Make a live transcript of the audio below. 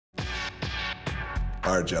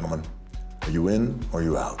All right, gentlemen. Are you in or are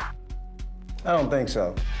you out? I don't think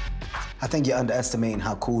so. I think you're underestimating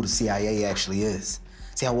how cool the CIA actually is.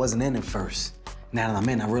 See, I wasn't in it first. Now that I'm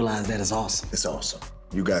in, I realize that it's awesome. It's awesome.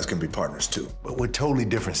 You guys can be partners too. But we're totally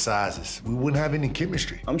different sizes. We wouldn't have any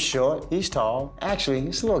chemistry. I'm short, he's tall. Actually,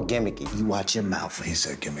 he's a little gimmicky. You watch your mouth. He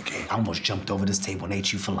said gimmicky. I almost jumped over this table and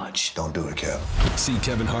ate you for lunch. Don't do it, Kev. See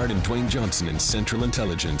Kevin Hart and Dwayne Johnson in Central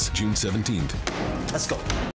Intelligence, June 17th. Let's go.